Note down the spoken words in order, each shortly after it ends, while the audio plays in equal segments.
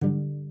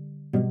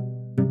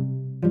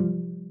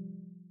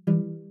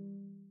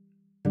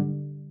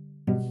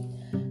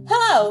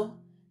Hello,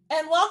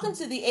 and welcome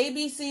to the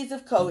ABCs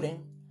of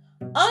Coding.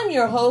 I'm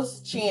your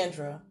host,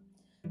 Chandra.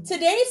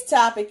 Today's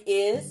topic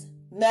is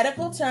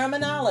medical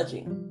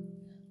terminology.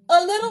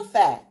 A little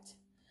fact.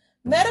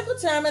 Medical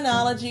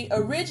terminology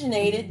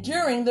originated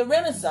during the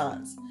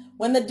Renaissance,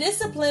 when the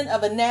discipline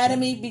of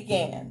anatomy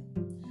began.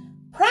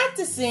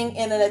 Practicing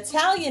in an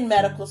Italian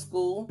medical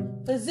school,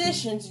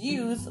 physicians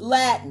used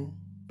Latin.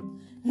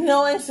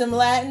 Knowing some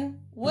Latin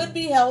would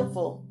be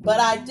helpful, but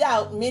I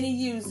doubt many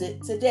use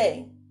it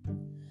today.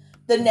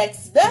 The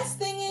next best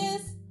thing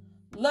is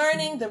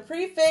learning the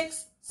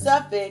prefix,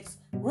 suffix,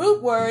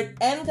 root word,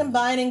 and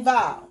combining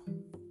vowel.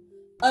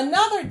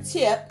 Another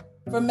tip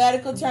for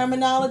medical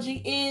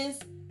terminology is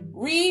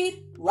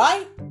read,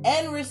 write,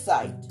 and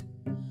recite.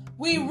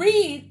 We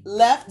read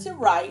left to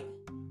right,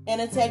 and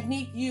a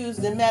technique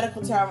used in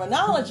medical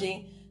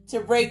terminology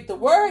to break the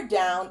word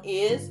down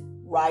is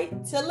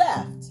right to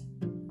left.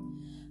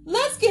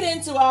 Let's get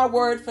into our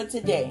word for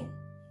today,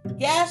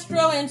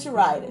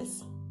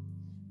 gastroenteritis,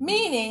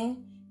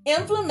 meaning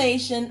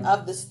inflammation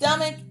of the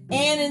stomach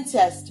and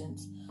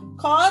intestines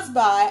caused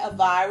by a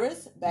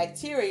virus,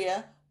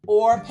 bacteria,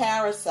 or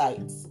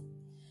parasites.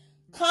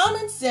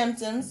 Common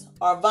symptoms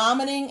are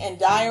vomiting and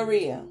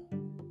diarrhea.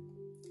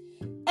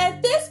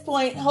 At this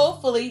point,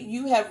 hopefully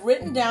you have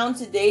written down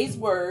today's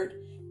word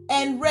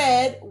and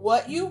read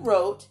what you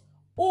wrote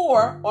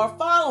or are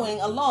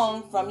following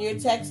along from your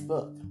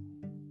textbook.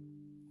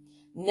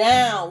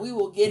 Now we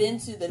will get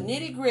into the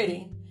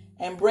nitty-gritty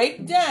and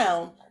break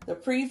down the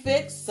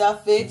prefix,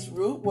 suffix,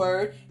 root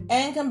word,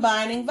 and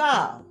combining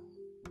vowel.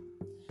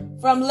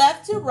 From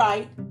left to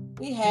right,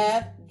 we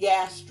have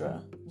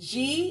gastra,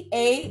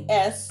 G-A-S-T-R-A,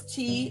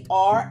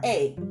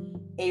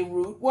 a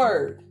root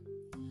word.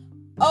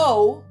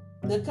 O,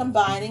 the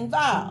combining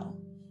vowel.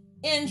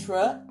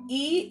 Intra,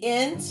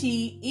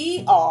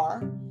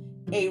 E-N-T-E-R,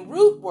 a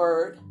root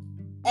word.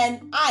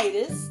 And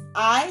itis,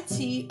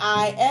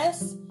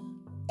 I-T-I-S,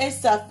 a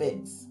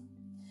suffix.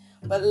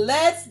 But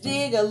let's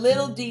dig a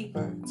little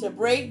deeper to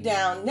break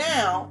down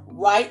now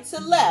right to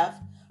left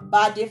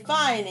by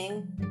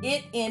defining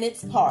it in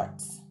its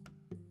parts.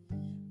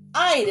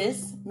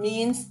 Itis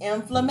means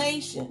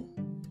inflammation,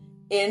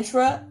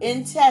 intra,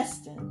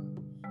 intestine,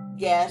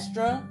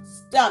 gastra,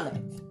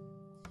 stomach.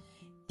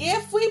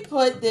 If we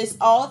put this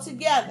all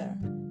together,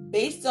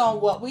 based on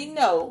what we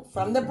know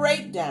from the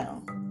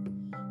breakdown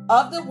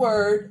of the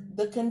word,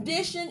 the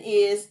condition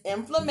is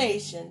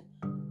inflammation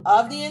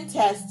of the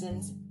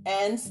intestines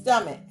and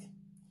stomach,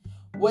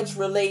 which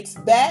relates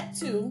back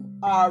to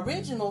our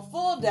original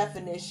full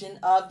definition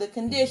of the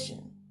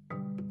condition.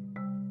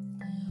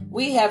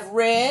 We have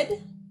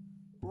read,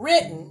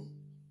 written,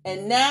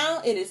 and now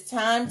it is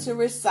time to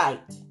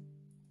recite.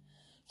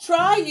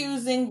 Try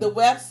using the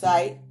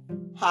website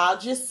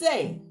How'd You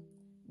Say?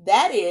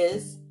 That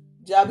is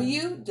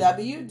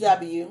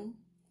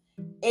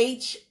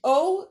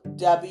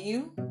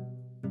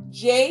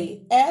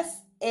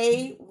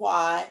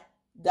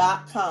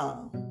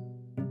www.howjsay.com.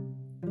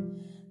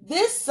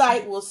 This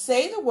site will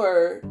say the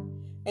word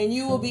and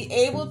you will be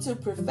able to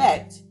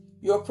perfect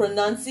your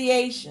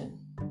pronunciation.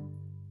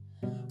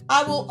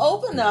 I will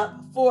open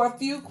up for a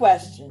few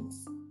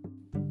questions.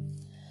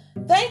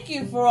 Thank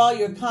you for all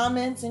your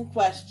comments and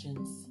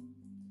questions.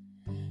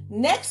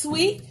 Next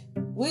week,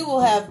 we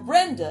will have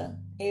Brenda,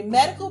 a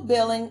medical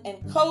billing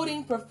and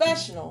coding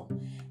professional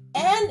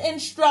and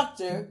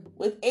instructor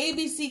with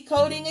ABC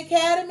Coding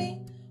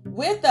Academy,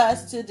 with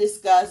us to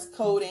discuss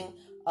coding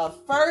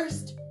of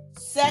first,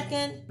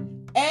 second,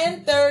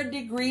 and third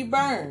degree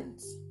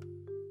burns.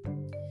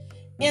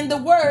 In the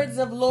words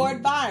of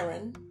Lord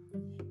Byron,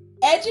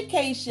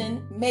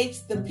 education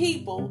makes the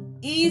people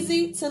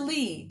easy to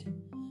lead,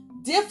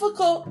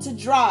 difficult to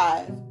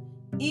drive,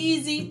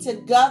 easy to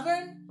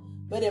govern,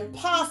 but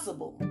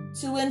impossible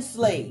to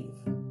enslave.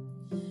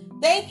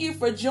 Thank you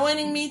for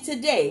joining me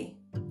today,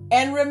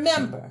 and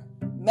remember,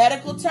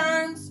 medical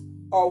terms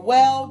are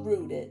well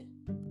rooted.